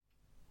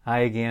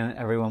Hi again,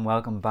 everyone.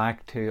 Welcome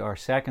back to our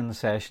second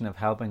session of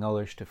Helping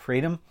Others to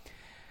Freedom.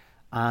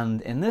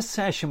 And in this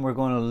session, we're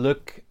going to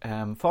look,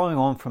 following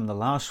on from the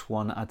last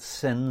one, at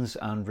sins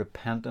and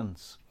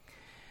repentance.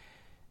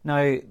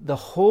 Now, the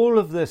whole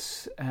of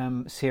this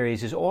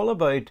series is all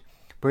about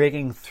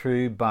breaking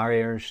through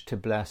barriers to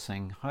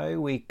blessing, how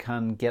we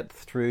can get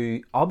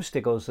through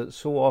obstacles that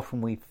so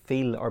often we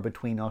feel are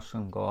between us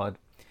and God.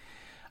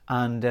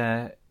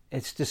 And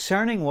it's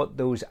discerning what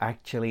those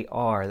actually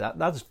are.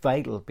 That's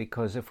vital,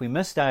 because if we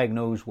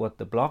misdiagnose what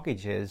the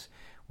blockage is,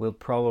 we'll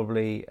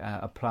probably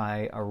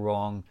apply a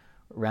wrong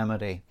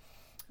remedy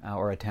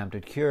or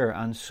attempted cure.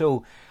 And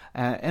so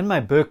in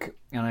my book,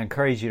 and I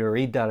encourage you to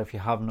read that if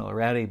you haven't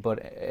already, but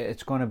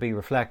it's going to be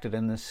reflected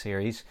in this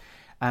series,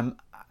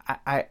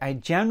 I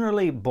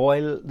generally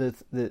boil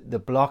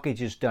the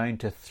blockages down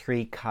to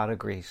three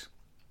categories.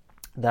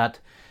 That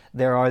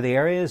there are the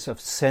areas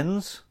of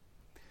sins,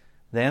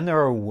 then there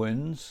are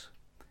wounds,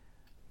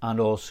 and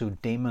also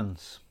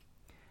demons.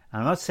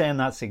 And I'm not saying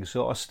that's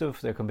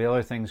exhaustive. There can be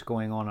other things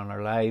going on in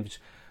our lives.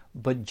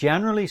 But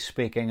generally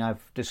speaking,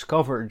 I've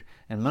discovered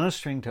in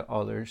ministering to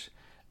others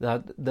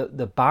that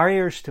the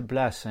barriers to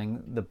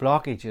blessing, the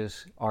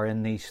blockages, are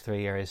in these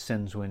three areas: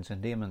 sins, wounds,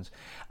 and demons.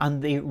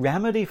 And the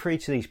remedy for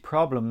each of these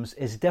problems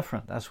is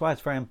different. That's why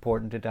it's very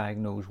important to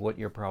diagnose what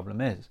your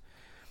problem is.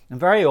 And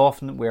very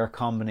often we're a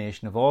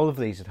combination of all of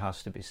these, it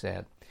has to be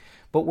said.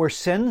 But where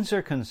sins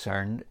are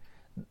concerned,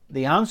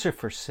 the answer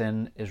for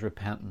sin is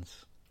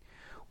repentance.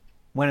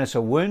 When it's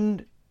a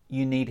wound,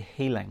 you need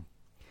healing.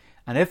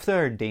 And if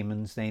there are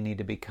demons, they need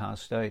to be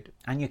cast out.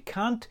 And you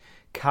can't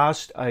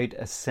cast out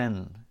a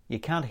sin. You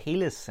can't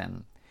heal a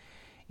sin.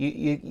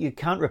 You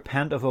can't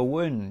repent of a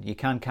wound. You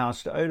can't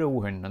cast out a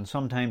wound. And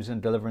sometimes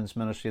in deliverance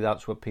ministry,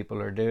 that's what people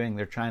are doing.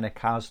 They're trying to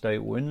cast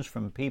out wounds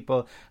from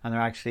people, and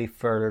they're actually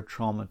further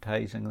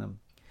traumatizing them.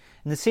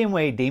 In the same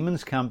way,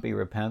 demons can't be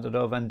repented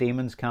of and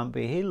demons can't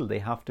be healed. They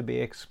have to be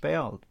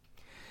expelled.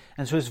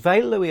 And so it's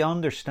vital that we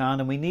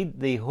understand, and we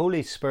need the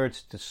Holy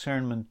Spirit's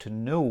discernment to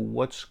know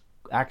what's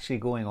actually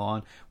going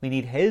on. We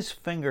need His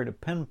finger to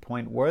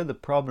pinpoint where the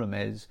problem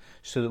is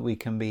so that we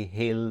can be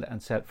healed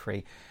and set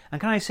free.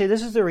 And can I say,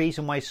 this is the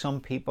reason why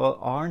some people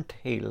aren't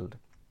healed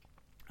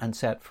and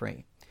set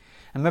free.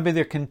 And maybe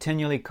they're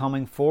continually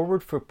coming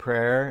forward for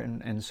prayer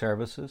in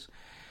services,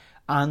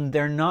 and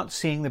they're not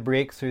seeing the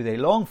breakthrough they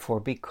long for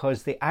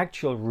because the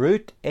actual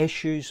root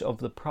issues of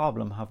the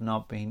problem have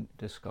not been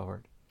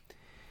discovered.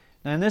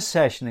 Now in this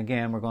session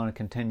again, we're going to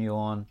continue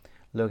on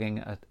looking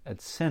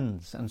at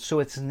sins. And so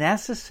it's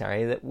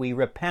necessary that we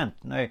repent.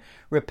 Now,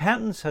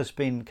 repentance has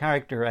been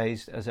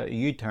characterized as a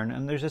U-turn,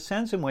 and there's a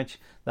sense in which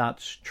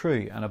that's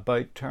true, an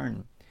about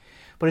turn.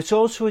 But it's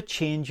also a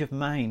change of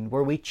mind,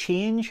 where we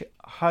change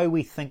how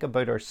we think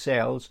about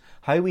ourselves,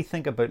 how we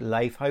think about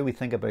life, how we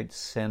think about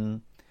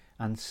sin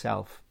and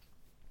self.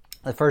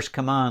 The first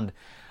command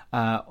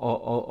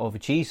of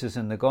Jesus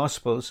in the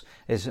Gospels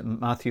is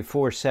Matthew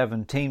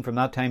 4:17. From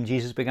that time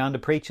Jesus began to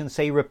preach and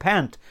say,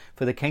 "Repent,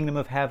 for the kingdom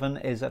of heaven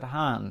is at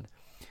hand."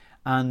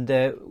 And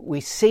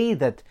we see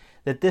that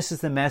this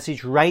is the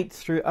message right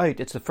throughout.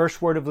 It's the first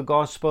word of the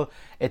Gospel.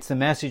 It's the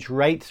message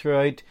right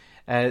throughout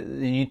the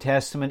New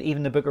Testament.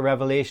 Even the book of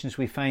Revelations,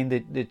 we find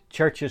that the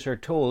churches are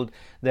told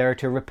they're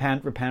to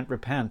repent, repent,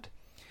 repent.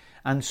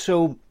 And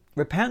so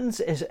repentance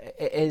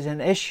is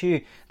an issue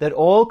that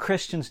all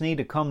Christians need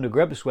to come to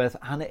grips with,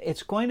 and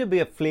it's going to be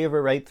a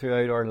flavour right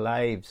throughout our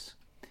lives.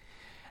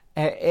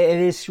 It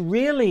is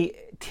really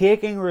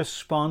taking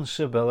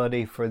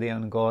responsibility for the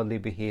ungodly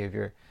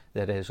behaviour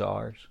that is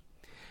ours.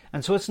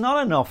 And so it's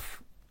not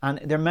enough, and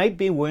there might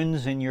be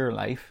wounds in your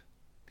life,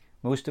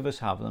 most of us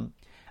have them,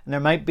 and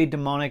there might be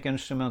demonic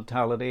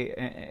instrumentality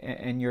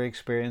in your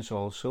experience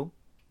also,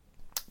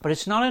 but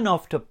it's not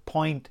enough to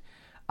point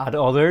at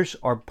others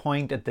or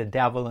point at the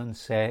devil and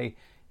say,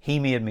 "He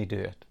made me do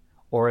it,"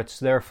 or "It's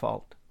their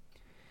fault."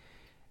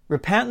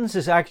 Repentance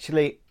is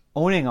actually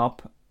owning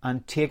up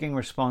and taking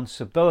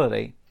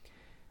responsibility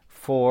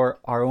for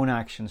our own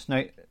actions.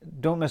 Now,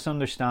 don't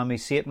misunderstand me.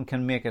 Satan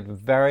can make it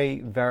very,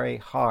 very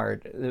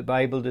hard. The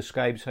Bible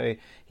describes how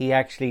he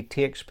actually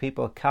takes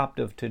people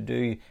captive to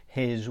do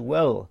his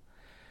will.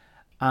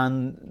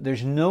 And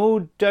there's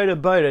no doubt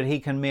about it, he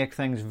can make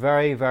things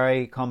very,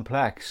 very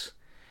complex.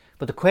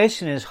 But the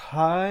question is,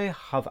 how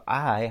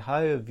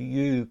have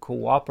you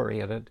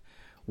cooperated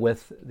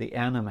with the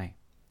enemy?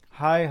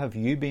 How have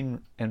you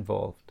been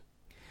involved?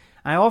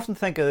 I often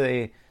think of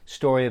the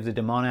story of the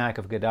demoniac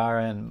of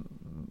Gadara in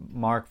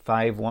Mark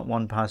 5,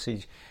 one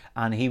passage,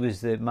 and he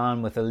was the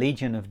man with a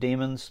legion of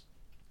demons,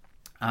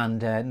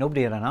 and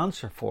nobody had an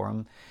answer for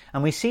him.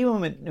 And we see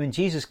when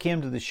Jesus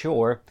came to the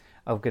shore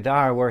of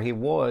Gadara where he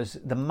was,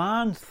 the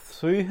man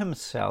threw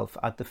himself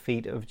at the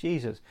feet of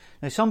Jesus.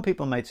 Now some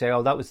people might say,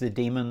 oh, that was the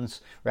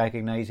demons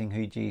recognizing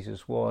who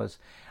Jesus was.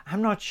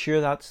 I'm not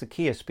sure that's the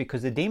case,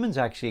 because the demons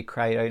actually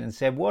cried out and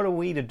said, what are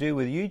we to do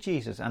with you,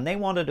 Jesus? And they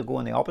wanted to go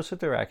in the opposite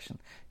direction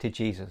to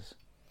Jesus.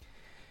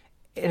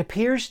 It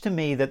appears to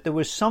me that there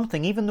was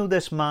something, even though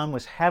this man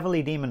was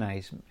heavily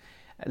demonized,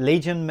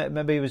 legion,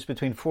 maybe it was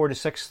between 4,000 to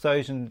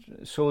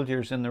 6,000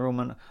 soldiers in the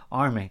Roman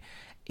army.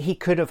 He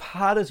could have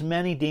had as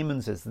many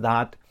demons as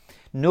that.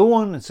 No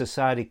one in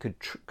society could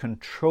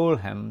control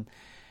him.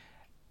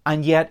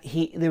 And yet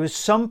there was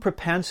some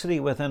propensity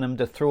within him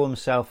to throw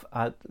himself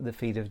at the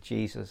feet of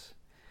Jesus.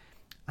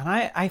 And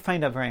I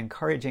find that very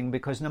encouraging,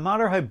 because no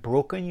matter how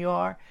broken you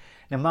are,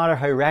 no matter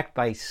how wrecked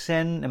by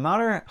sin, no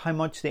matter how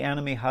much the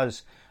enemy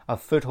has a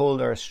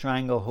foothold or a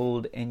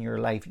stranglehold in your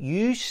life,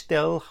 you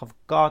still have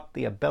got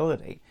the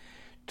ability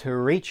to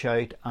reach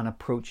out and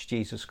approach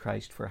Jesus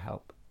Christ for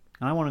help.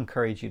 And I want to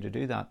encourage you to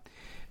do that,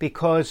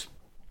 because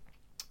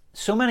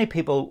so many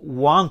people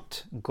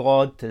want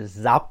God to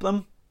zap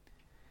them,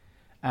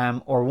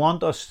 or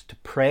want us to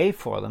pray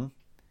for them,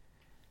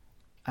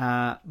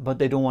 but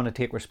they don't want to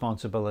take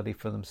responsibility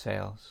for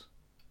themselves.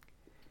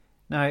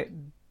 Now,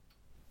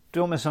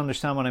 don't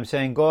misunderstand what I'm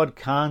saying. God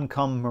can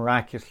come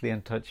miraculously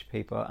and touch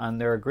people, and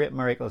there are great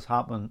miracles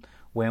happen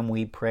when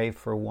we pray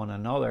for one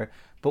another,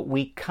 but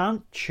we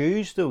can't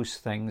choose those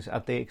things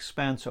at the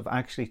expense of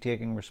actually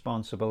taking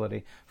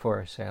responsibility for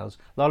ourselves.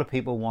 A lot of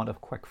people want a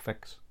quick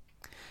fix.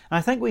 And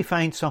I think we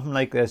find something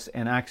like this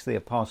in Acts of the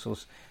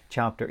Apostles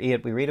chapter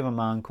 8. We read of a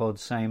man called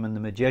Simon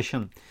the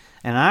magician.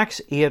 In Acts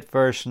 8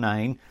 verse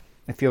 9,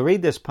 if you'll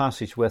read this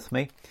passage with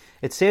me,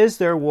 it says,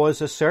 "There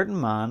was a certain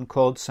man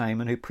called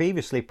Simon who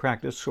previously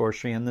practiced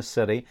sorcery in the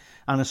city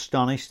and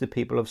astonished the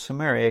people of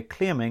Samaria,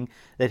 claiming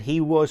that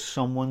he was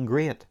someone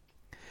great,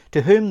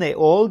 to whom they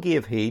all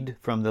gave heed,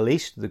 from the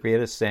least to the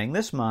greatest, saying,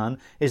 'This man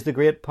is the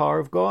great power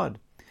of God.'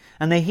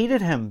 And they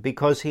heeded him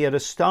because he had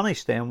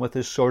astonished them with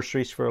his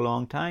sorceries for a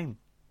long time.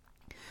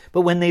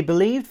 But when they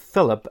believed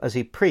Philip as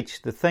he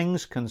preached the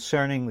things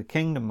concerning the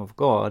kingdom of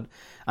God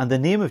and the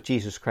name of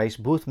Jesus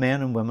Christ, both men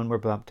and women were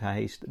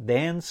baptized.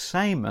 Then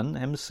Simon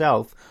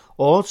himself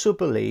also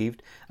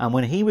believed, and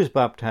when he was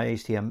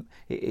baptized, he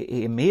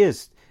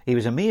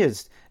was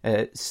amazed,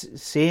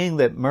 seeing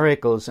the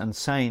miracles and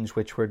signs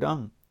which were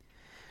done.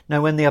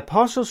 Now when the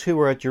apostles who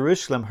were at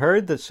Jerusalem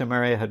heard that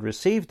Samaria had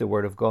received the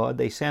word of God,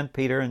 they sent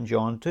Peter and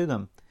John to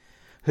them,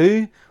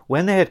 who,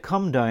 when they had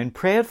come down,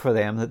 prayed for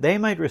them that they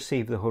might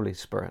receive the Holy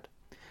Spirit.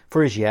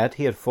 For as yet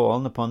he had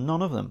fallen upon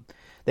none of them.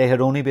 They had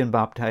only been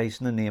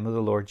baptized in the name of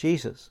the Lord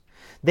Jesus.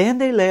 Then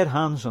they laid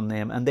hands on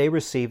them, and they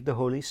received the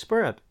Holy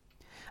Spirit.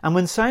 And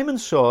when Simon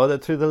saw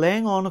that through the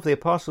laying on of the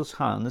apostles'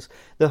 hands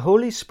the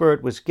Holy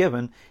Spirit was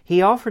given,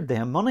 he offered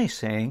them money,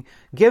 saying,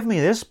 'Give me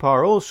this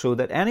power also,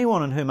 that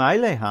anyone on whom I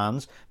lay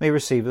hands may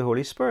receive the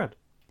Holy Spirit.'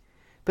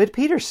 But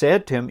Peter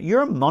said to him,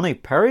 'Your money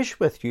perish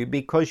with you,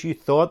 because you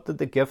thought that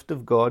the gift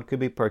of God could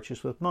be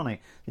purchased with money.'"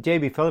 The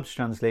J.B. Phillips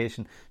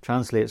translation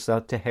translates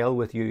that, "To hell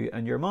with you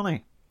and your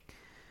money.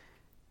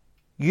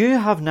 You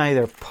have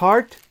neither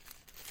part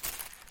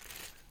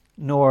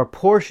nor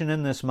portion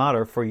in this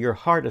matter, for your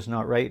heart is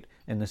not right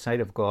in the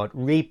sight of God.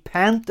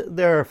 Repent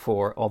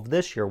therefore of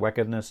this your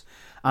wickedness,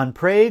 and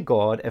pray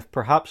God if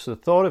perhaps the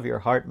thought of your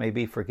heart may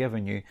be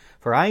forgiven you.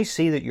 For I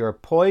see that you are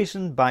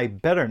poisoned by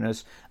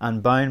bitterness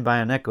and bound by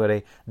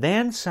iniquity."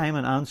 Then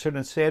Simon answered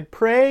and said,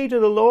 "Pray to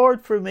the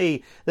Lord for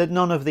me, that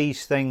none of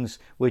these things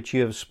which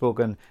you have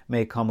spoken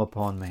may come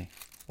upon me."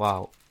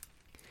 Wow.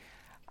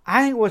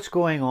 I think what's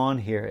going on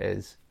here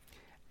is,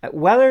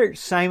 whether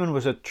Simon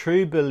was a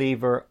true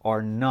believer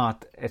or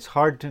not, it's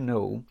hard to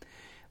know.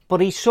 But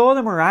he saw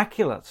the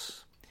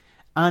miraculous,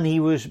 and he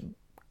was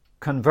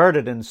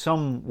converted in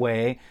some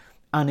way,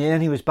 and then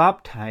he was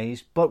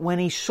baptized. But when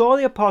he saw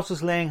the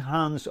apostles laying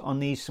hands on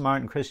these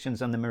Samaritan Christians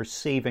and them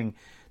receiving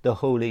the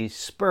Holy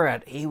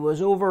Spirit, he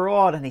was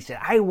overawed, and he said,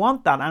 "I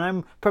want that, and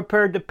I'm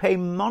prepared to pay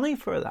money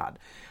for that."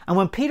 And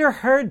when Peter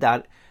heard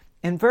that,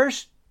 in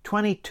verse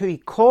 22, he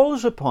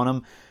calls upon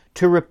him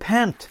to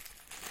repent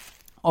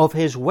of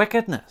his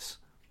wickedness.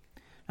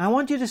 Now, I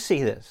want you to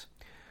see this.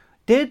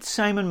 Did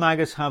Simon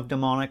Magus have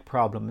demonic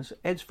problems?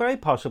 It's very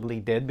possible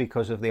he did,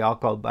 because of the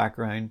occult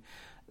background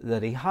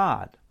that he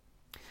had.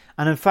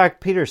 And in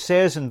fact, Peter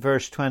says in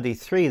verse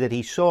 23 that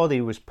he saw that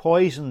he was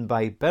poisoned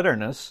by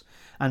bitterness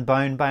and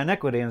bound by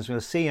iniquity. And as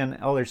we'll see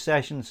in other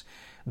sessions,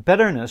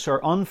 bitterness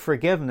or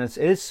unforgiveness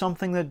is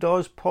something that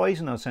does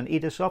poison us and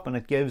eat us up, and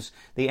it gives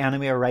the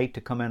enemy a right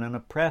to come in and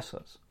oppress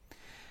us.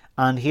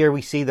 And here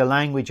we see the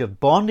language of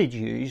bondage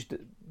used,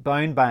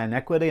 bound by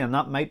iniquity, and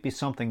that might be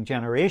something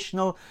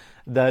generational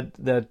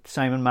that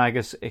Simon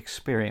Magus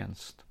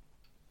experienced.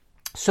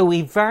 So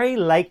he very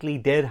likely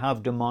did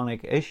have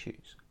demonic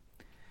issues.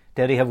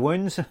 Did he have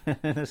wounds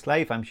in his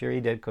life? I'm sure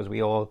he did, because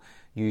we all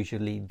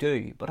usually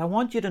do. But I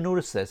want you to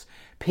notice this.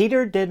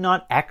 Peter did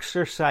not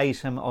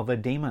exorcise him of a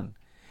demon.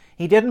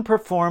 He didn't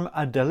perform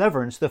a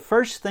deliverance. The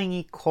first thing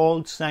he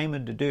called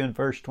Simon to do in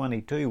verse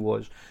 22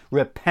 was,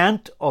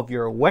 "Repent of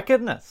your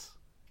wickedness."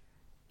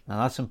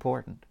 Now that's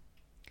important.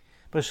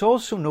 But it's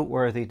also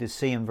noteworthy to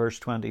see in verse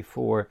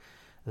 24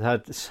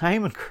 that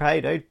Simon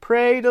cried out,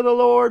 "Pray to the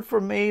Lord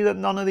for me, that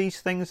none of these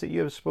things that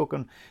you have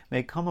spoken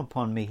may come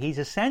upon me." He's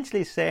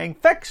essentially saying,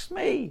 "Fix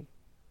me."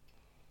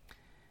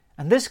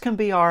 And this can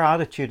be our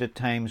attitude at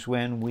times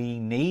when we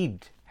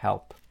need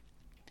help.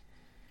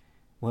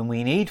 when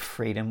we need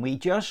freedom, we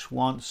just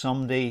want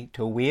somebody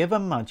to wave a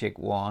magic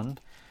wand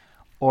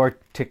or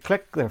to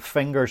click their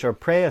fingers or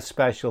pray a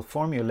special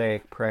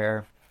formulaic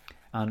prayer,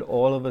 and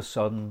all of a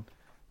sudden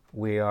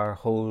we are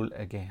whole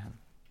again.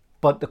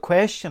 But the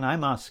question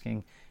I'm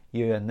asking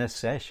you in this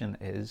session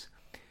is,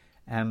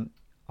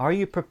 are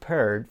you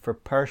prepared for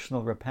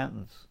personal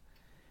repentance?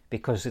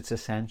 Because it's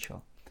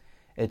essential.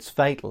 It's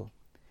vital.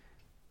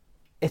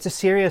 It's a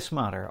serious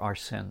matter, our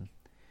sin.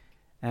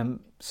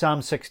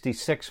 Psalm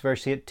 66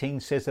 verse 18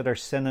 says that our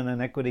sin and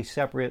iniquity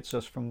separates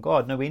us from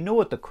God. Now we know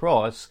at the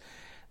cross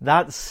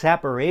that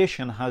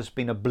separation has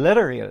been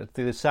obliterated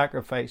through the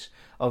sacrifice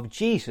of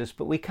Jesus,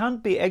 but we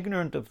can't be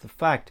ignorant of the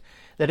fact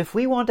that if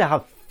we want to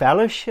have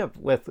fellowship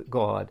with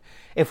God,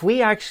 if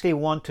we actually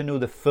want to know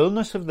the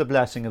fullness of the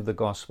blessing of the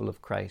gospel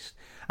of Christ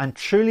and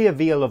truly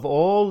avail of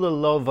all the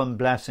love and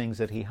blessings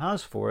that He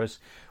has for us,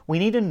 we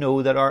need to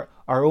know that our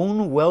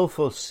own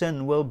willful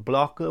sin will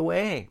block the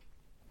way.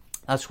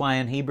 That's why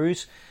in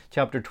Hebrews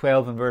chapter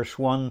 12 and verse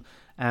 1,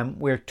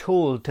 we're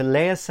told to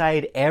lay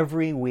aside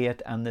every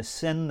weight and the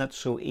sin that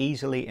so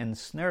easily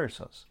ensnares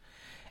us.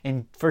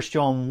 In 1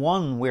 John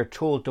 1, we're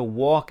told to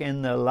walk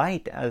in the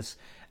light as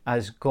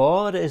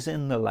God is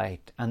in the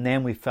light, and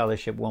then we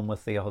fellowship one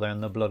with the other,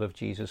 and the blood of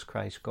Jesus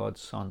Christ,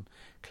 God's Son,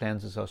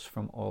 cleanses us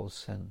from all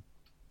sin.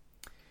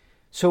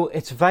 So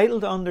it's vital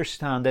to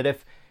understand that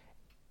if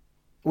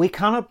we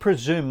cannot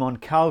presume on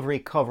Calvary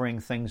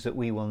covering things that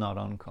we will not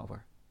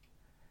uncover.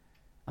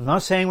 I'm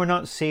not saying we're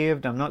not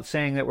saved. I'm not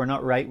saying that we're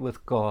not right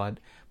with God.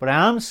 But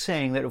I am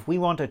saying that if we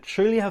want to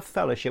truly have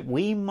fellowship,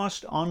 we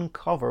must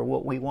uncover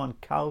what we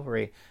want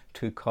Calvary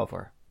to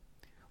cover.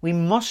 We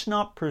must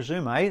not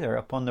presume either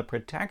upon the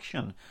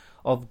protection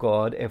of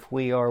God if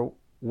we are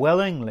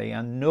willingly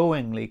and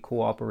knowingly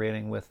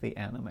cooperating with the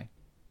enemy.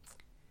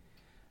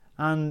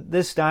 And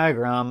this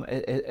diagram,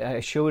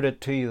 I showed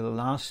it to you the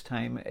last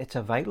time, it's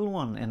a vital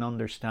one in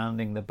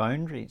understanding the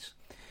boundaries.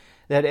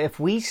 That if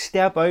we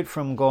step out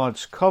from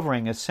God's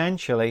covering,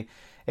 essentially,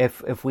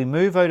 if we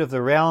move out of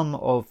the realm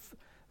of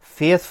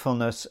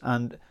faithfulness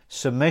and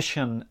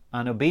submission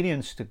and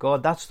obedience to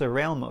God, that's the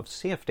realm of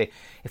safety.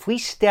 If we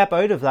step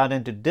out of that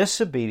into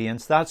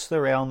disobedience, that's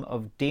the realm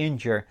of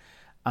danger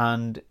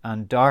and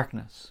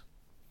darkness.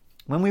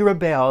 When we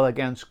rebel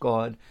against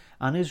God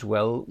and His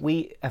will,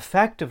 we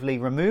effectively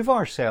remove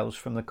ourselves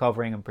from the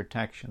covering and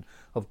protection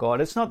of God.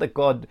 It's not that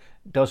God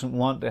doesn't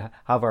want to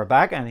have our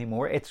back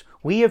anymore. It's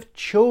we have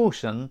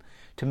chosen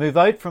to move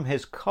out from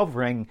His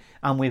covering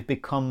and we've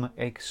become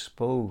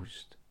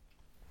exposed.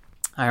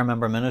 I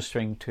remember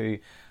ministering to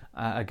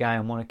a guy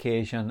on one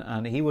occasion,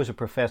 and he was a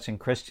professing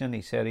Christian.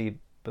 He said he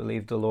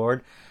believed the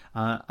Lord,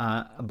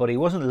 but he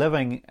wasn't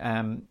living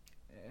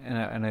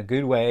in a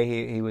good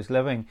way. He was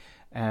living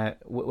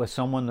with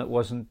someone that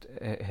wasn't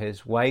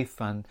his wife,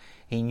 and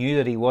he knew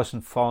that he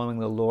wasn't following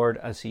the Lord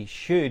as he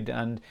should,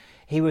 and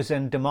he was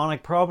in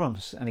demonic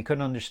problems, and he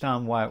couldn't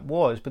understand why it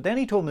was. But then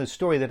he told me the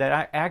story that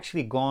I'd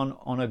actually gone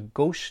on a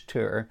ghost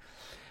tour,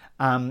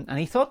 and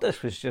he thought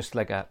this was just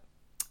like a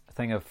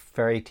thing of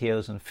fairy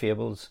tales and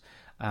fables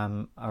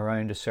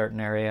around a certain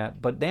area.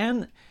 But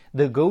then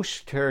the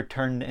ghost tour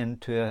turned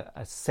into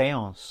a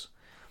seance,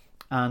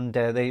 and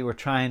they were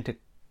trying to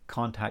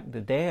contact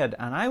the dead.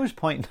 And I was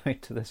pointing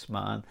out to this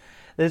man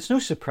that it's no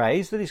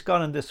surprise that he's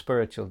got into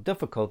spiritual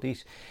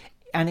difficulties.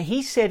 And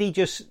he said he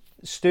just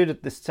stood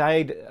at the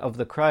side of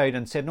the crowd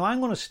and said, no, I'm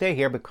going to stay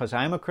here because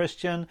I'm a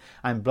Christian,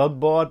 I'm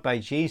blood-bought by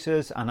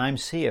Jesus, and I'm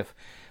safe.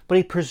 But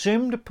he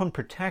presumed upon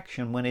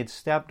protection when he'd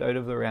stepped out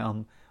of the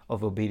realm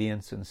of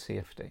obedience and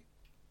safety.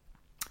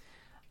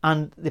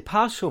 And the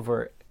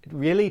Passover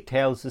really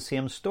tells the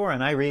same story.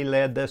 And I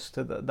relayed this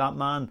to that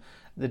man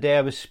the day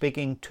I was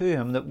speaking to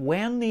him, that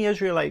when the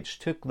Israelites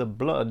took the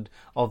blood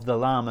of the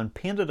lamb and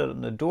painted it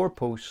on the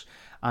doorposts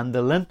and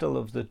the lintel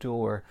of the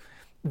door,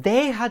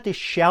 they had to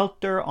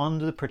shelter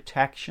under the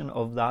protection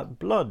of that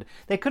blood.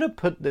 They could have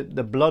put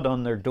the blood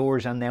on their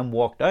doors and then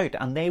walked out,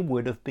 and they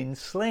would have been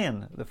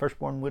slain. The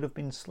firstborn would have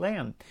been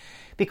slain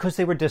because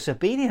they were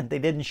disobedient. They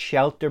didn't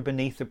shelter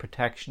beneath the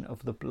protection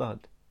of the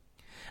blood.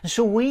 And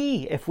so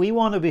if we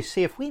want to be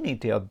safe, we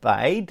need to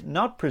abide,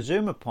 not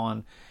presume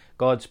upon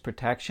God's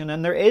protection.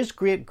 And there is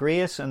great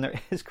grace and there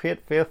is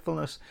great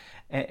faithfulness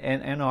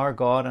in our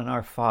God and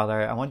our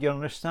Father. I want you to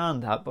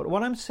understand that. But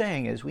what I'm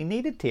saying is we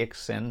need to take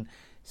sin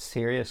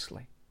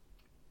seriously.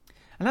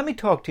 And let me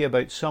talk to you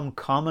about some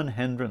common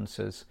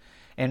hindrances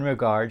in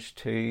regards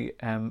to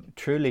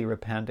truly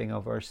repenting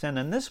of our sin.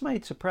 And this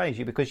might surprise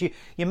you, because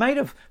you might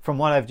have, from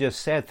what I've just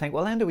said, think,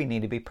 well, then do we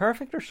need to be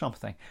perfect or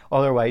something?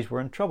 Otherwise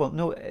we're in trouble.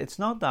 No, it's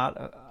not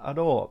that at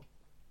all.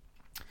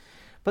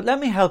 But let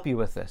me help you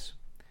with this.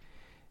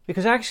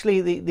 Because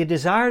actually the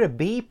desire to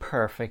be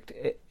perfect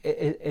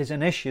is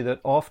an issue that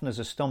often is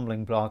a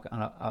stumbling block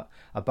and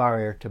a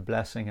barrier to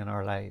blessing in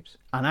our lives,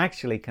 and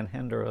actually can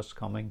hinder us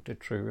coming to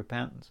true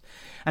repentance.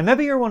 And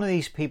maybe you're one of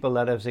these people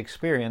that has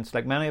experienced,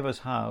 like many of us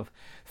have,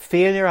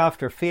 failure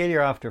after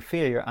failure after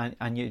failure,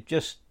 and you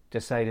just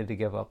decided to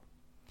give up.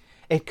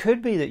 It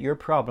could be that your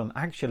problem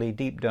actually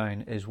deep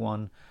down is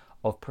one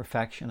of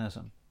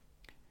perfectionism.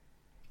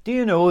 Do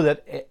you know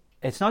that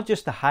it's not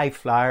just the high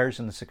flyers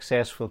and the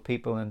successful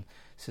people in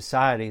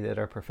society that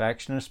are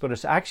perfectionists, but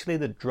it's actually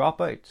the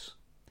dropouts.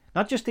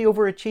 Not just the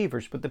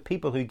overachievers, but the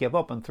people who give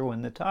up and throw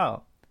in the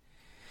towel.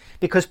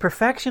 Because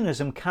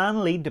perfectionism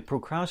can lead to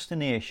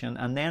procrastination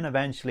and then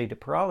eventually to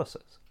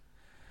paralysis.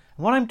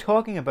 And what I'm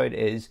talking about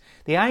is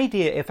the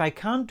idea, if I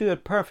can't do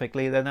it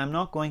perfectly, then I'm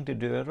not going to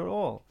do it at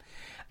all.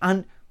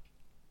 And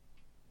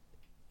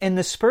in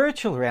the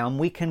spiritual realm,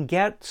 we can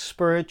get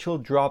spiritual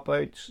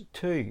dropouts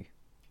too.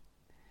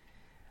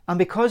 And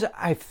because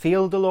I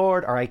failed the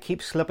Lord, or I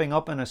keep slipping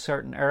up in a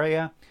certain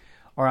area,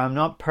 or I'm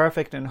not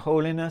perfect in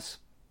holiness,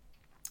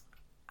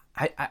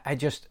 I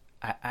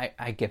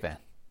give in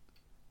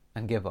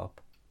and give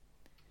up.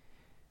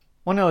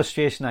 One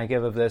illustration I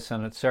give of this,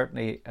 and it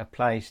certainly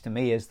applies to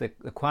me, is the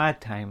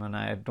quiet time. And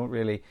I don't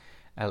really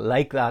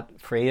like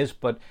that phrase,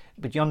 but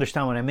you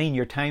understand what I mean,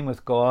 your time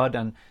with God.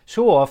 And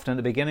so often at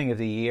the beginning of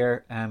the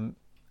year,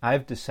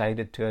 I've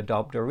decided to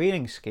adopt a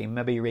reading scheme,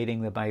 maybe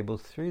reading the Bible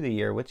through the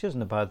year, which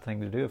isn't a bad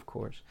thing to do, of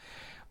course.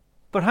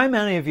 But how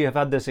many of you have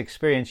had this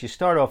experience? You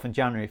start off on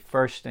January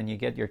 1st and you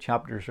get your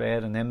chapters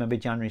read, and then maybe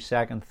January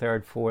 2nd,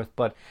 3rd, 4th.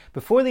 But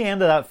before the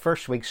end of that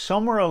first week,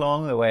 somewhere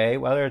along the way,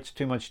 whether it's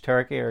too much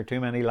turkey or too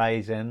many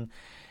lies in,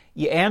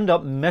 you end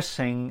up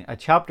missing a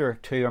chapter or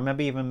two, or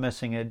maybe even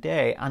missing a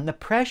day. And the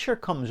pressure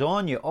comes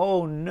on you.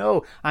 Oh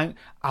no,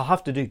 I'll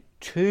have to do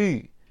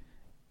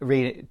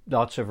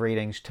lots of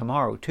readings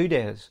tomorrow, 2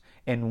 days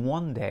in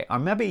one day. Or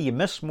maybe you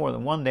miss more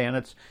than one day and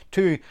it's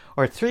 2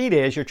 or 3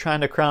 days you're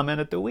trying to cram in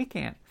at the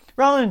weekend.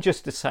 Rather than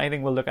just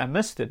deciding, well, look, I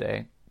missed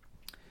today,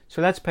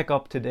 so let's pick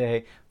up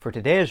today for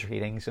today's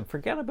readings and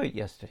forget about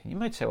yesterday. You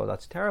might say, well,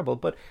 that's terrible,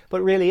 but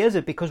really is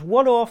it? Because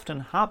what often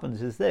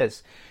happens is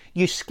this: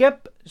 you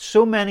skip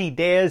so many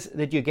days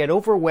that you get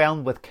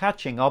overwhelmed with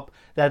catching up,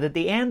 that at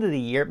the end of the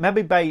year,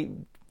 maybe by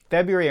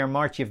February or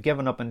March, you've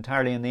given up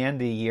entirely, and the end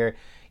of the year,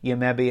 you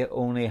maybe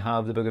only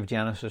have the book of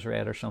Genesis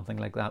read or something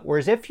like that.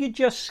 Whereas if you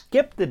just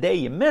skipped the day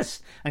you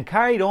missed and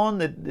carried on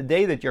the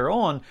day that you're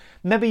on,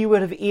 maybe you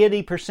would have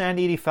 80%,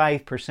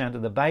 85%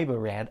 of the Bible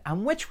read.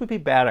 And which would be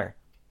better?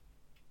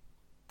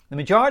 The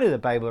majority of the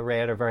Bible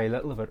read, or very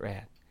little of it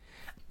read.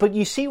 But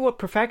you see what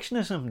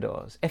perfectionism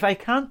does. If I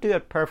can't do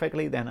it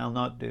perfectly, then I'll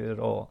not do it at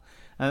all.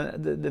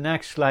 The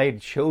next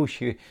slide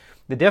shows you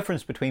the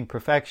difference between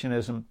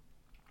perfectionism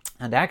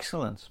and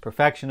excellence.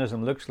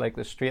 Perfectionism looks like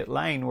the straight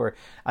line,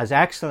 whereas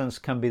excellence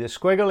can be the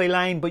squiggly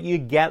line, but you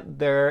get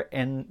there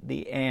in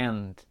the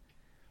end.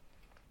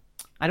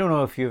 I don't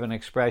know if you have an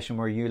expression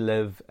where you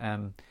live,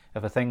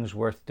 if a thing's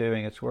worth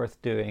doing, it's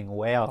worth doing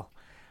well.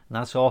 And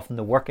that's often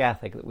the work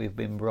ethic that we've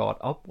been brought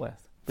up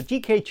with. But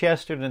G.K.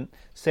 Chesterton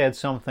said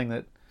something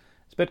that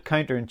is a bit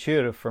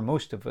counterintuitive for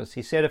most of us.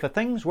 He said, if a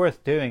thing's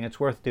worth doing, it's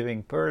worth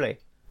doing poorly.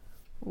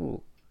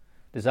 Ooh,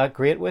 does that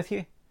grate with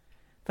you?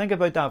 Think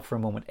about that for a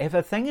moment. If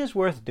a thing is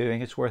worth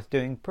doing, it's worth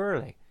doing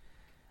poorly.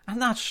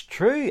 And that's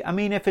true. I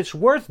mean, if it's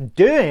worth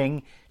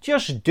doing,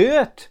 just do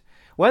it.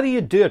 Whether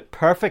you do it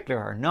perfectly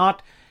or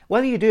not,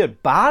 whether you do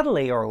it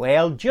badly or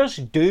well,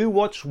 just do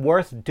what's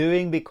worth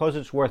doing because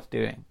it's worth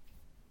doing.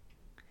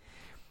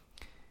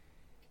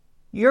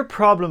 Your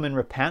problem in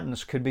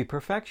repentance could be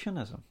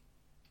perfectionism.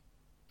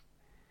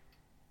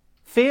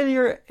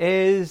 Failure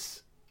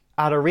is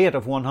at a rate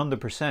of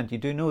 100%. You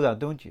do know that,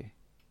 don't you?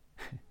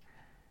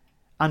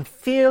 And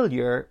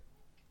failure,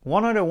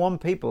 1 out of 1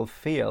 people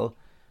fail,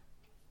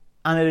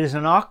 and it is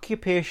an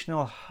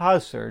occupational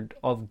hazard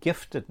of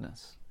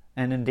giftedness,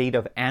 and indeed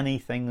of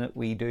anything that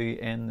we do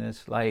in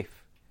this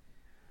life.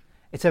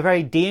 It's a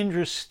very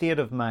dangerous state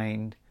of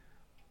mind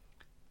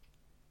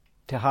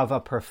to have a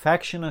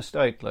perfectionist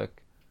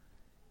outlook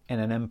in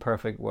an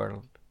imperfect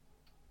world.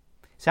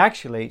 It's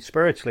actually,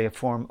 spiritually, a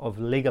form of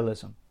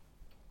legalism.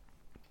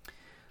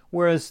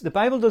 Whereas the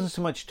Bible doesn't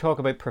so much talk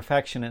about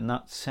perfection in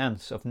that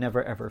sense of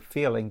never ever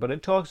failing, but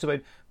it talks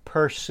about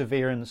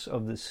perseverance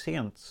of the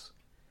saints.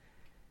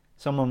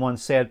 Someone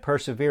once said,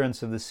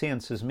 perseverance of the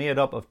saints is made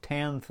up of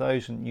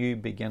 10,000 new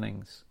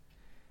beginnings.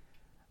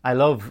 I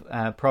love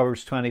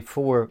Proverbs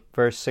 24,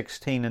 verse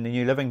 16 in the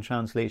New Living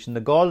Translation. The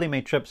godly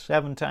may trip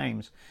 7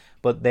 times,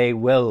 but they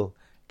will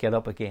get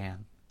up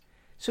again.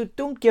 So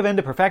don't give in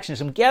to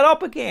perfectionism. Get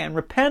up again,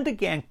 repent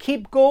again,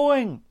 keep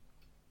going.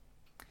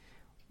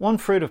 One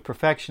fruit of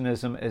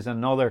perfectionism is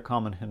another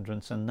common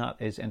hindrance, and that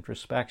is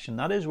introspection.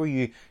 That is where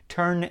you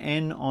turn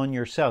in on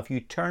yourself.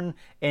 You turn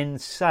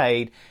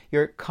inside.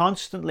 You're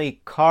constantly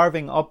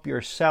carving up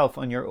yourself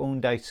on your own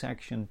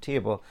dissection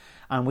table.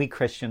 And we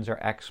Christians are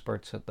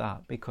experts at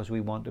that because we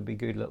want to be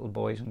good little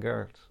boys and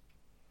girls.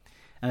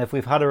 And if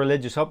we've had a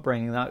religious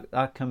upbringing,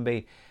 that can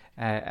be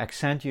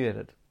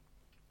accentuated.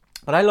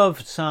 But I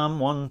love Psalm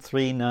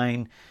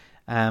 139,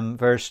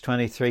 verse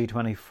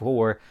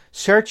 23-24.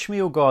 Search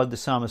me, O God, the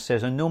psalmist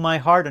says, and know my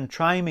heart, and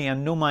try me,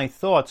 and know my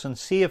thoughts, and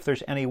see if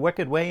there's any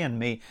wicked way in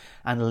me,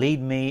 and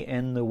lead me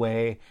in the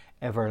way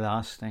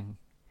everlasting.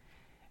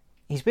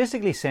 He's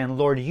basically saying,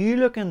 Lord, you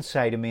look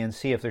inside of me and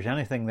see if there's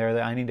anything there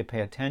that I need to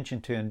pay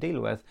attention to and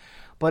deal with.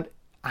 But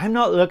I'm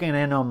not looking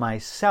in on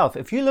myself.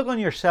 If you look on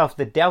yourself,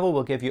 the devil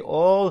will give you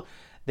all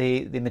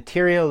the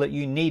material that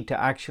you need to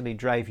actually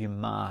drive you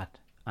mad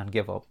and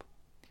give up.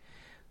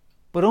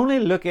 But only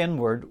look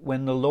inward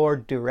when the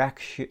Lord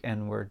directs you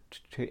inward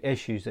to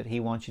issues that He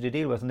wants you to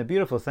deal with. And the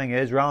beautiful thing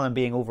is, rather than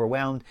being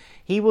overwhelmed,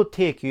 He will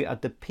take you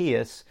at the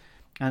pace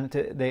and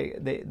to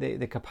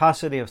the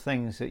capacity of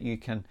things that you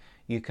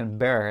can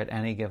bear at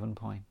any given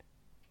point.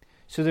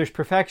 So there's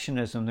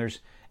perfectionism, there's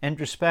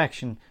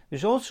introspection,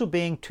 there's also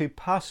being too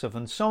passive.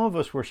 And some of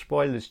us were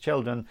spoiled as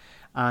children,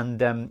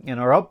 and in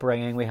our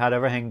upbringing we had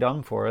everything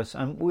done for us.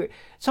 And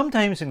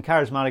sometimes in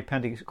charismatic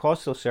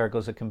Pentecostal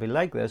circles it can be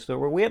like this, that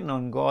we're waiting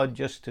on God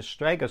just to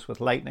strike us with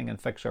lightning and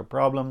fix our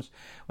problems,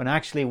 when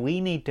actually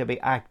we need to be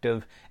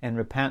active in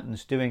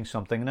repentance, doing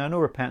something. And I know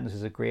repentance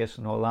is a grace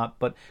and all that,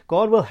 but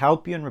God will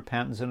help you in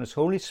repentance, and His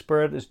Holy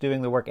Spirit is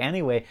doing the work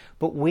anyway,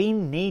 but we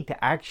need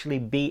to actually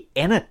be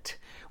in it.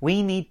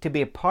 We need to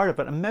be a part of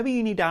it. And maybe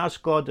you need to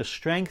ask God to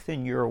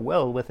strengthen your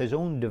will with His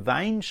own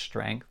divine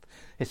strength,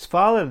 His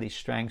fatherly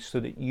strength, so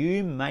that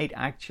you might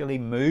actually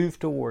move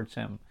towards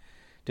Him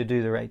to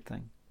do the right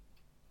thing.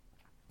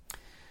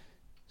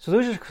 So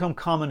those are some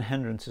common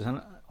hindrances.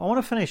 And I want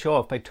to finish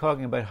off by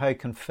talking about how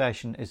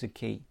confession is a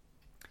key.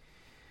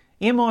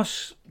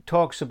 Amos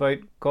talks about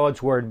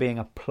God's word being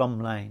a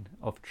plumb line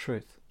of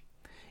truth.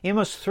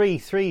 Amos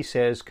 3:3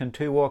 says, "Can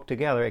two walk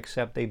together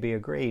except they be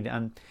agreed?"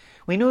 And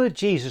we know that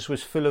Jesus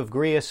was full of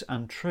grace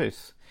and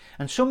truth.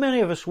 And so many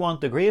of us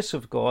want the grace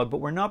of God, but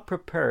we're not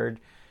prepared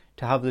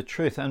to have the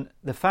truth. And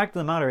the fact of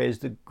the matter is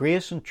that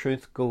grace and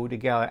truth go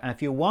together. And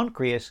if you want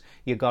grace,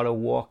 you've got to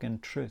walk in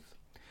truth.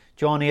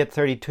 John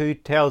 8:32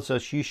 tells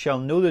us, "You shall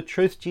know the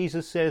truth,"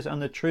 Jesus says,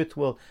 "and the truth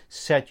will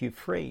set you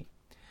free."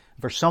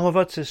 For some of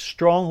us, it's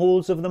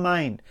strongholds of the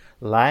mind,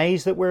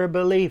 lies that we're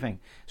believing.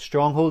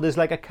 Stronghold is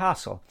like a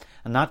castle,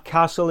 and that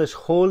castle is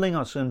holding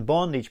us in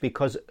bondage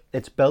because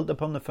it's built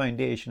upon the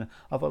foundation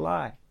of a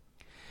lie.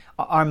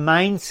 Our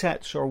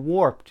mindsets are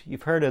warped.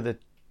 You've heard of the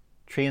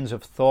trains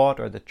of thought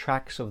or the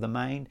tracks of the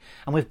mind,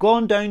 and we've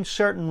gone down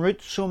certain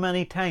routes so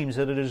many times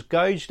that it is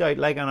gouged out,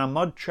 like on a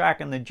mud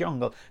track in the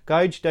jungle,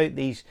 gouged out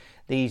these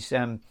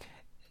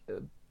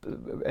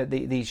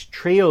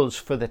trails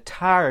for the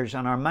tires,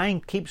 and our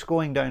mind keeps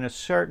going down a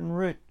certain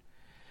route.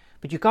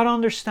 But you've got to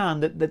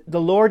understand that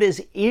the Lord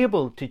is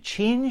able to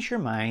change your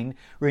mind,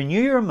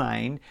 renew your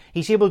mind.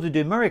 He's able to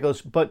do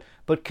miracles, but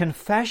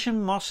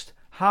confession must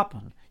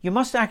happen. You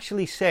must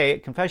actually say,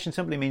 confession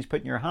simply means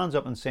putting your hands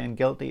up and saying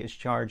guilty is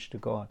charged to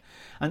God.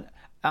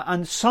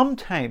 And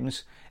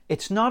sometimes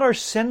it's not our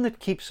sin that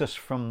keeps us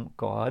from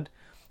God,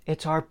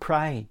 it's our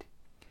pride.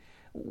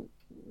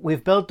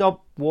 We've built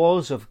up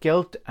walls of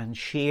guilt and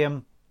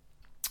shame,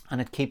 and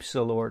it keeps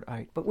the Lord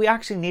out. But we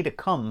actually need to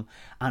come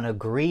and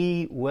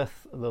agree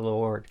with the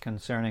Lord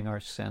concerning our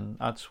sin.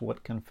 That's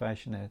what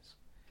confession is.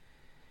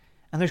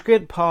 And there's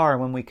great power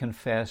when we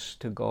confess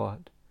to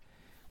God.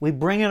 We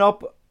bring it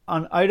up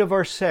and out of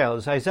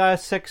ourselves. Isaiah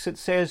 6, it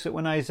says that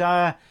when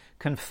Isaiah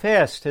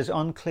confessed his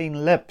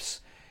unclean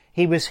lips,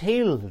 he was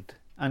healed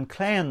and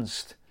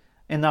cleansed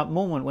in that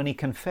moment when he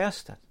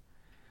confessed it.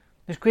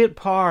 There's great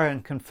power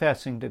in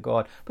confessing to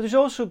God, but there's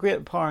also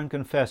great power in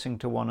confessing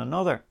to one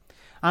another.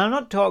 And I'm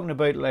not talking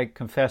about like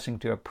confessing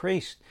to a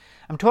priest.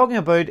 I'm talking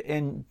about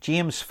in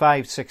James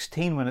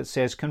 5:16 when it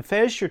says,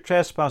 "Confess your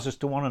trespasses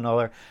to one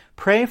another,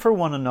 pray for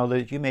one another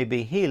that you may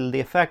be healed.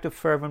 The effective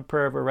fervent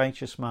prayer of a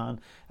righteous man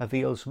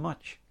avails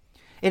much."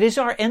 It is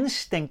our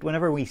instinct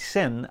whenever we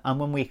sin and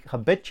when we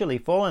habitually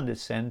fall into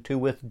sin to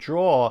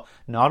withdraw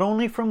not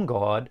only from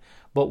God,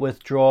 but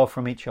withdraw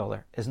from each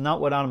other. Isn't that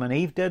what Adam and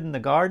Eve did in the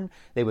garden?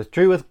 They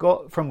withdrew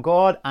from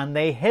God and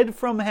they hid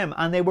from Him,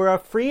 and they were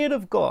afraid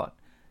of God.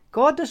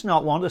 God does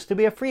not want us to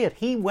be afraid.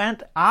 He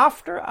went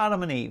after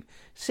Adam and Eve,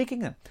 seeking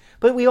them.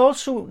 But we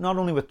also not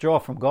only withdraw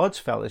from God's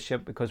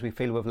fellowship because we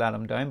feel we've let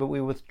Him down, but we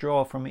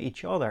withdraw from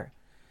each other.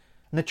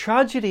 And the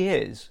tragedy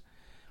is,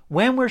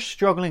 when we're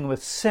struggling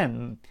with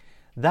sin,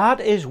 that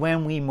is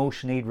when we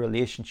most need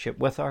relationship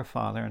with our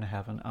Father in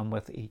heaven and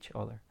with each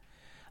other.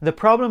 The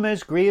problem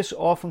is grace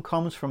often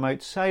comes from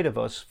outside of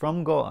us,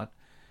 from God.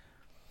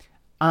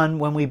 And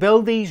when we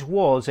build these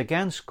walls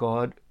against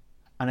God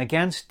and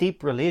against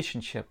deep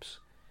relationships,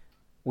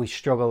 we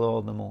struggle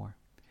all the more.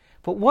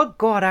 But what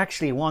God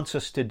actually wants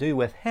us to do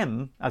with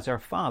Him as our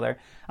Father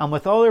and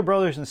with all our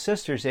brothers and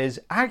sisters is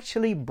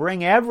actually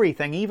bring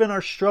everything, even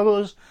our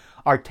struggles,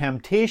 our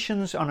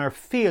temptations and our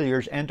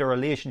failures, into a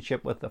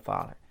relationship with the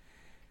Father.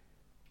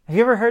 Have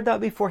you ever heard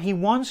that before? He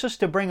wants us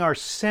to bring our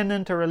sin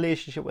into a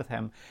relationship with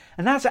Him.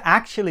 And that's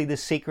actually the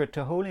secret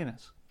to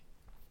holiness.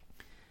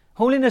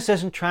 Holiness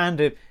isn't trying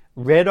to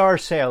rid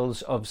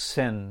ourselves of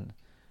sin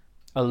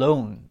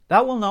alone.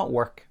 That will not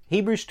work.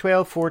 Hebrews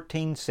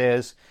 12:14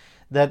 says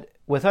that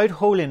without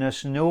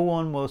holiness no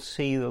one will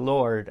see the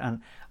Lord.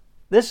 And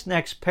this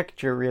next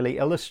picture really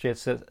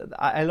illustrates it.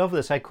 I love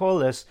this. I call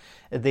this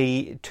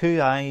the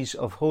two eyes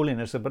of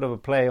holiness, a bit of a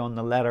play on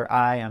the letter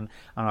I and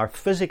our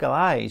physical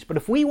eyes. But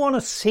if we want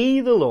to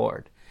see the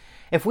Lord,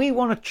 if we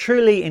want to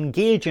truly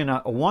engage in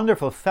a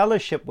wonderful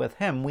fellowship with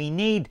Him, we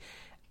need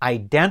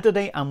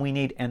identity and we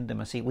need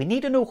intimacy. We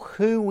need to know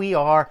who we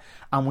are,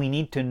 and we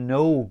need to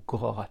know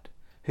God,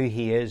 who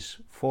He is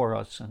for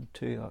us and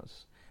to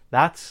us.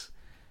 That's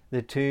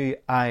the two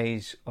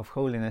eyes of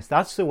holiness.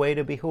 That's the way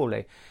to be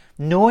holy.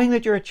 Knowing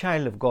that you're a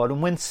child of God,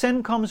 and when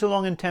sin comes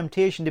along in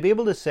temptation, to be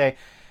able to say,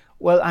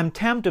 well, I'm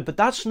tempted, but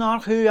that's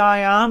not who I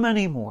am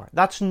anymore.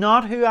 That's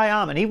not who I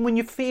am. And even when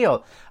you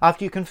fail,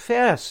 after you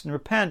confess and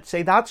repent,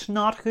 say, that's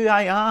not who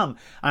I am.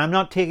 And I'm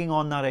not taking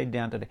on that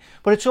identity.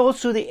 But it's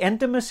also the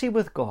intimacy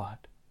with God.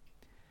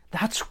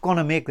 That's going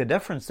to make the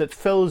difference, that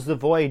fills the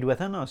void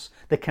within us,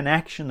 the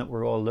connection that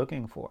we're all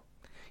looking for.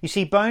 You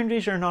see,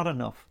 boundaries are not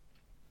enough.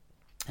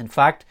 In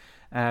fact,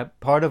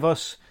 part of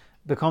us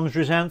becomes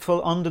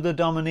resentful under the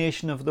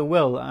domination of the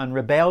will and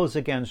rebels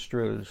against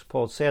rules.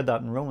 Paul said that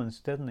in Romans,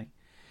 didn't he?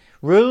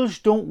 Rules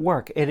don't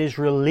work. It is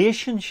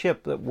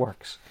relationship that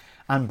works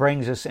and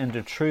brings us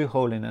into true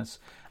holiness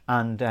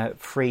and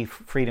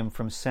freedom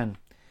from sin.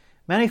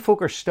 Many folk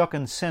are stuck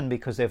in sin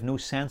because they have no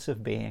sense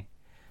of being.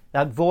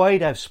 That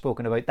void I've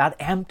spoken about, that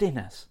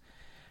emptiness.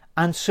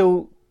 And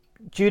so,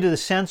 due to the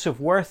sense of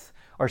worth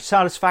or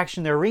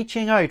satisfaction, they're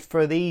reaching out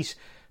for these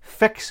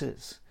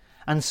fixes.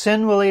 And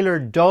sin will either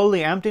dull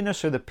the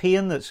emptiness or the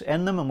pain that's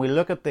in them, and we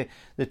look at the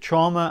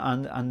trauma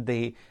and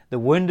the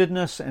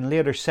woundedness in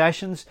later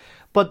sessions.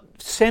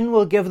 But sin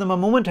will give them a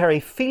momentary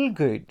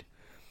feel-good.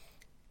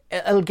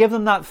 It'll give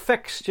them that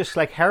fix, just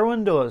like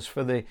heroin does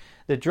for the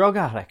drug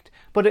addict.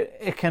 But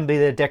it can be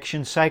the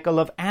addiction cycle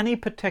of any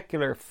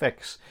particular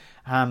fix.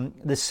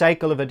 The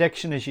cycle of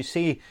addiction, as you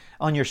see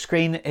on your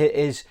screen,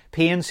 is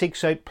pain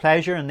seeks out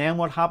pleasure, and then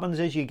what happens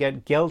is you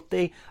get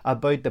guilty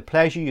about the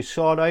pleasure you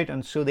sought out,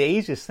 and so the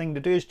easiest thing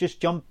to do is just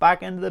jump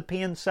back into the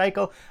pain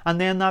cycle,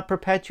 and then that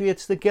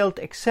perpetuates the guilt,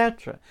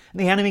 etc. And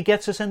the enemy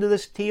gets us into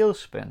this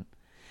tailspin.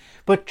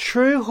 But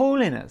true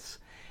holiness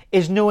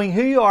is knowing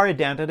who you are,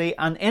 identity,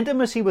 and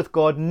intimacy with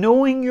God,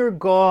 knowing your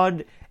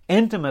God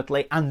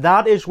intimately, and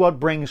that is what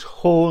brings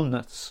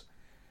wholeness.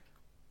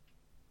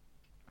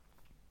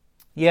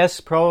 Yes,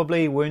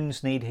 probably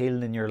wounds need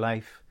healed in your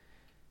life.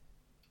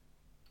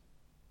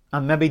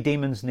 And maybe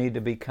demons need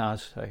to be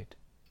cast out.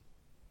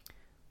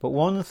 But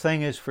one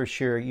thing is for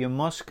sure, you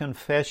must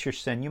confess your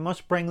sin. You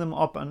must bring them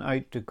up and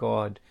out to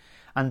God.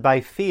 And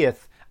by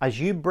faith, as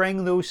you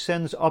bring those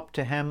sins up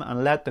to Him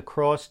and let the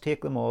cross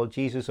take them all,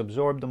 Jesus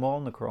absorbed them all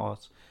on the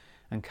cross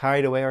and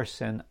carried away our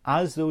sin.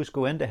 As those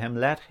go into Him,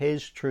 let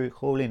His true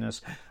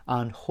holiness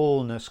and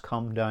wholeness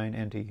come down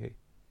into you.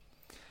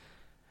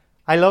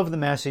 I love the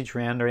message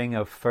rendering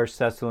of 1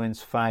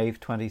 Thessalonians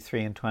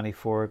 5:23 and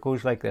 24. It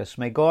goes like this: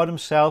 May God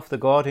Himself, the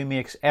God who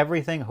makes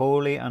everything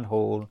holy and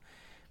whole,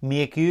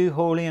 make you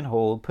holy and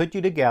whole, put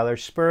you together,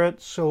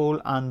 spirit,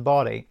 soul and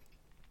body,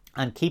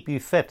 and keep you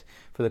fit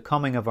for the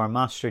coming of our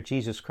Master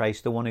Jesus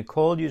Christ. The one who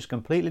called you is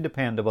completely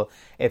dependable.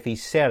 If He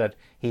said it,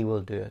 He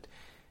will do it.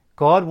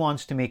 God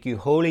wants to make you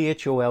holy,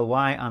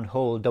 H-O-L-Y, and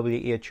whole,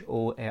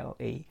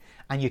 W-H-O-L-E.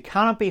 And you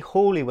cannot be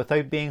holy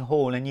without being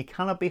whole, and you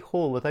cannot be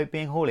whole without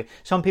being holy.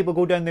 Some people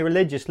go down the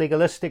religious,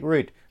 legalistic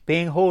route,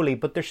 being holy,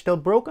 but they're still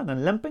broken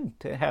and limping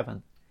to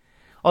heaven.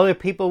 Other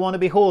people want to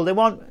be whole. They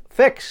want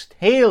fixed,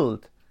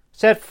 healed,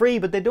 set free,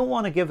 but they don't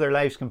want to give their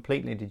lives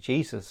completely to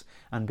Jesus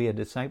and be a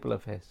disciple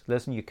of His.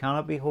 Listen, you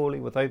cannot be holy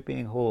without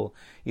being whole.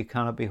 You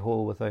cannot be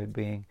whole without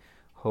being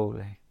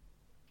holy.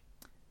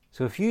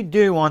 So if you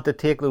do want to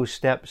take those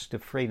steps to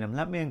freedom,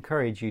 let me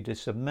encourage you to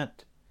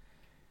submit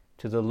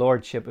to the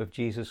Lordship of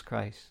Jesus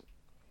Christ.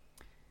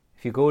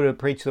 If you go to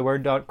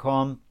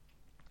preachtheword.com,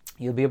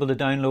 you'll be able to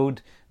download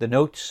the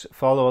notes,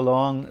 follow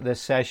along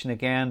this session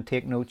again,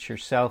 take notes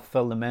yourself,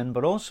 fill them in.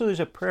 But also there's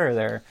a prayer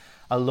there,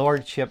 a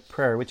Lordship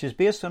prayer, which is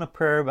based on a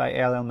prayer by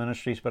LL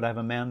Ministries, but I've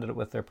amended it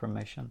with their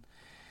permission.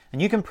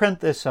 And you can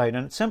print this out,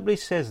 and it simply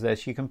says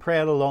this. You can pray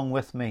it along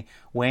with me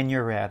when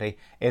you're ready,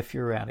 if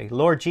you're ready.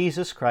 Lord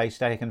Jesus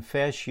Christ, I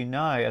confess you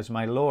now as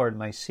my Lord,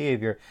 my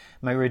Saviour,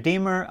 my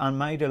Redeemer and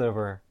my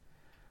Deliverer.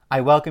 I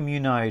welcome you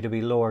now to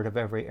be Lord of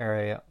every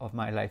area of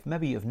my life.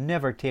 Maybe you've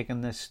never taken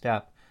this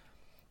step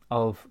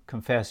of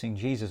confessing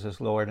Jesus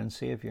as Lord and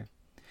Saviour.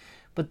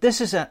 But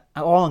this is an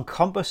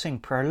all-encompassing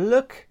prayer.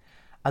 Look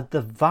at the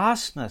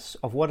vastness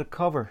of what it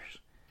covers.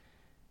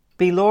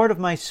 Be Lord of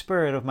my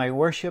spirit, of my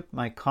worship,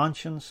 my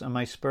conscience, and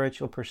my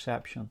spiritual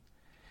perception.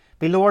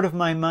 Be Lord of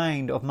my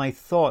mind, of my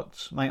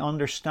thoughts, my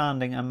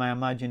understanding, and my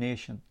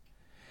imagination.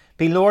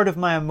 Be Lord of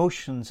my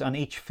emotions and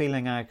each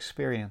feeling I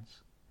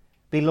experience.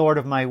 Be Lord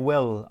of my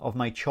will, of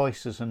my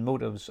choices and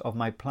motives, of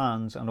my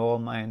plans and all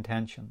my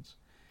intentions.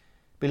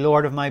 Be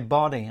Lord of my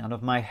body and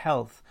of my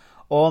health,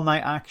 all my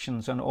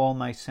actions and all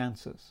my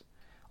senses.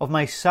 Of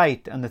my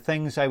sight and the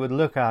things I would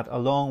look at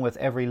along with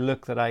every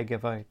look that I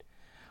give out.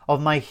 Of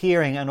my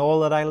hearing and all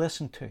that I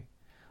listen to,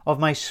 of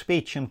my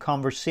speech and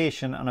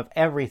conversation and of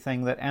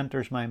everything that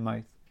enters my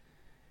mouth.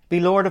 Be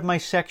Lord of my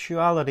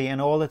sexuality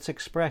and all its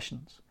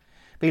expressions.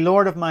 Be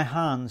Lord of my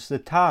hands, the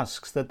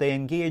tasks that they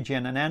engage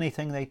in and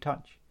anything they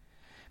touch.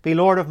 Be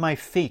Lord of my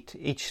feet,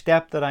 each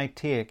step that I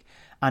take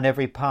and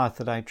every path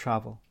that I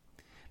travel.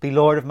 Be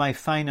Lord of my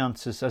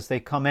finances as they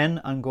come in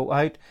and go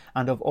out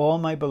and of all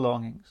my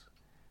belongings.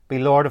 Be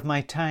Lord of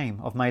my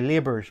time, of my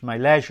labours, my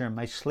leisure,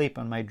 my sleep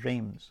and my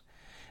dreams.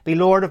 Be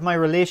Lord of my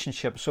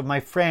relationships, of my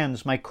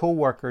friends, my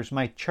co-workers,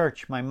 my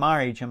church, my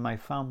marriage and my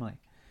family.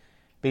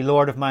 Be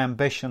Lord of my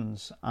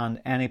ambitions and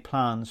any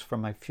plans for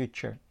my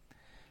future.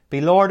 Be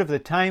Lord of the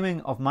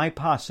timing of my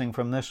passing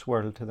from this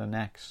world to the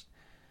next.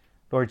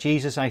 Lord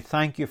Jesus, I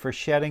thank you for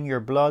shedding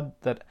your blood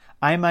that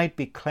I might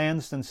be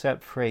cleansed and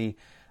set free.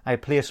 I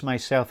place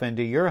myself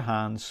into your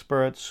hands,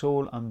 spirit,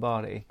 soul and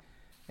body.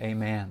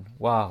 Amen.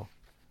 Wow.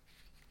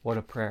 What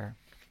a prayer.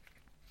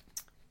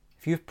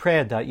 If you've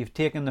prayed that, you've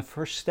taken the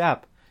first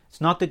step.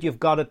 It's not that you've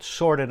got it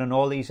sorted in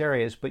all these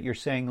areas, but you're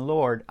saying,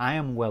 Lord, I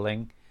am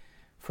willing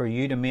for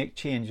you to make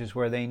changes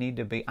where they need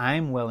to be.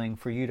 I'm willing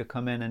for you to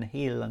come in and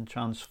heal and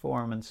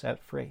transform and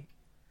set free.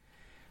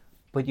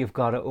 But you've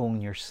got to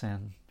own your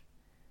sin.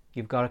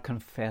 You've got to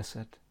confess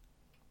it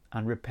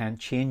and repent.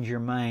 Change your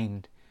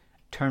mind.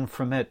 Turn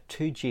from it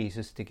to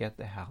Jesus to get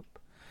the help.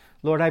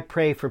 Lord, I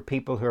pray for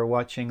people who are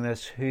watching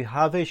this who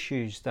have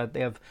issues that they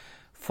have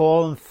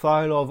fallen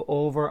foul of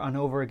over and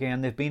over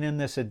again. They've been in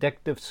this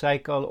addictive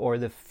cycle or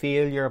the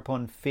failure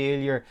upon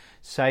failure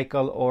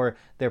cycle, or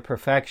they're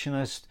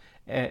perfectionist,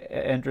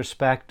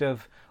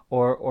 introspective,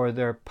 or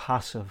they're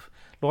passive.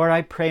 Lord,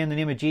 I pray in the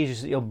name of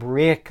Jesus that you'll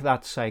break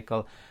that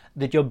cycle,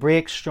 that you'll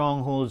break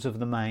strongholds of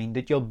the mind,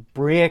 that you'll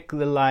break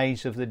the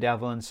lies of the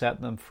devil and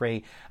set them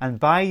free. And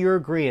by your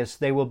grace,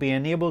 they will be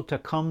enabled to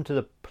come to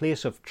the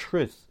place of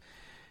truth,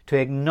 to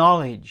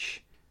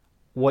acknowledge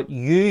what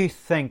you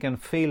think and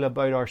feel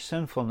about our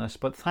sinfulness.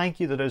 But thank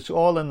you that it's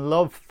all in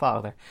love,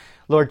 Father.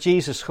 Lord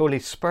Jesus, Holy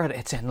Spirit,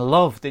 it's in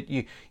love that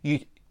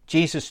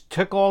Jesus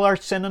took all our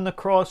sin on the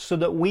cross so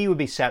that we would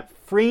be set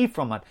free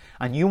from it.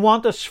 And you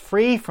want us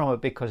free from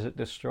it because it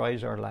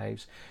destroys our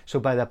lives. So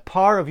by the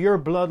power of your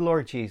blood,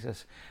 Lord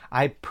Jesus,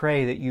 I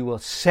pray that you will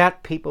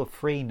set people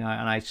free now.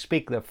 And I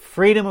speak the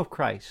freedom of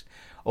Christ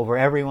over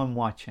everyone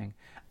watching,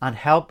 and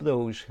help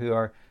those who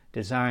are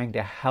desiring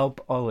to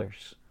help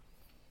others.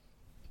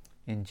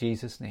 In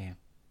Jesus' name,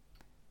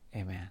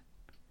 amen.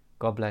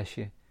 God bless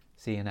you.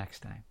 See you next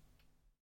time.